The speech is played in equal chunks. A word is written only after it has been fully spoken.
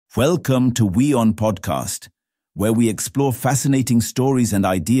Welcome to WION Podcast, where we explore fascinating stories and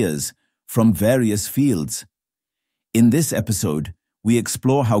ideas from various fields. In this episode, we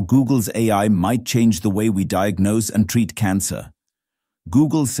explore how Google's AI might change the way we diagnose and treat cancer.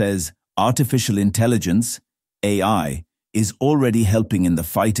 Google says artificial intelligence, AI, is already helping in the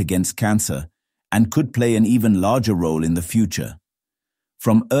fight against cancer and could play an even larger role in the future.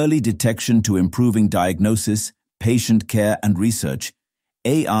 From early detection to improving diagnosis, patient care, and research,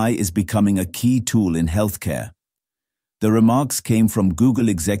 AI is becoming a key tool in healthcare. The remarks came from Google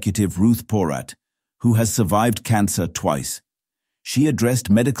executive Ruth Porat, who has survived cancer twice. She addressed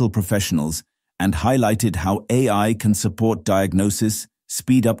medical professionals and highlighted how AI can support diagnosis,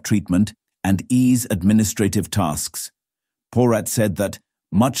 speed up treatment, and ease administrative tasks. Porat said that,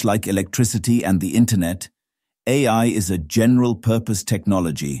 much like electricity and the internet, AI is a general-purpose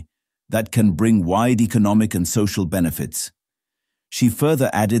technology that can bring wide economic and social benefits. She further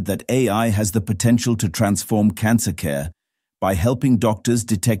added that AI has the potential to transform cancer care by helping doctors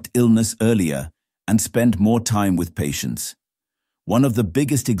detect illness earlier and spend more time with patients. One of the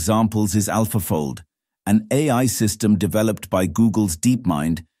biggest examples is AlphaFold, an AI system developed by Google's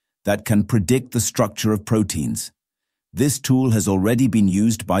DeepMind that can predict the structure of proteins. This tool has already been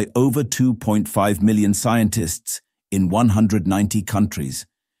used by over 2.5 million scientists in 190 countries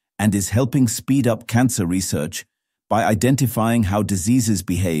and is helping speed up cancer research by identifying how diseases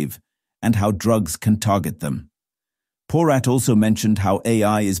behave and how drugs can target them. Porat also mentioned how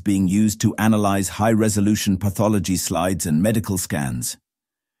AI is being used to analyze high-resolution pathology slides and medical scans.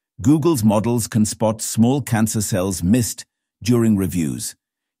 Google's models can spot small cancer cells missed during reviews,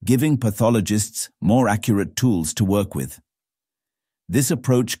 giving pathologists more accurate tools to work with. This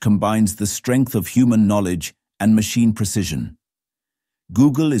approach combines the strength of human knowledge and machine precision.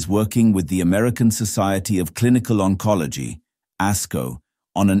 Google is working with the American Society of Clinical Oncology, ASCO,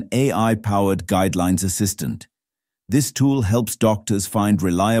 on an AI-powered guidelines assistant. This tool helps doctors find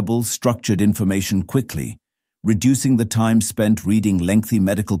reliable, structured information quickly, reducing the time spent reading lengthy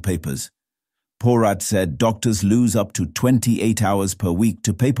medical papers. Porat said doctors lose up to 28 hours per week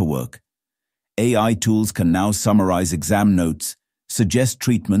to paperwork. AI tools can now summarize exam notes, suggest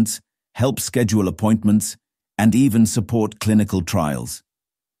treatments, help schedule appointments, and even support clinical trials.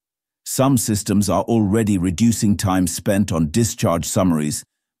 Some systems are already reducing time spent on discharge summaries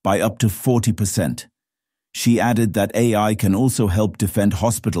by up to 40%. She added that AI can also help defend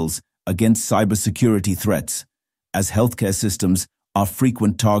hospitals against cybersecurity threats, as healthcare systems are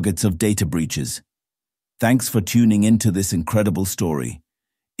frequent targets of data breaches. Thanks for tuning into this incredible story.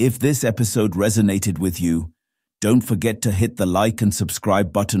 If this episode resonated with you, don't forget to hit the like and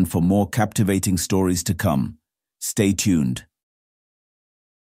subscribe button for more captivating stories to come. Stay tuned.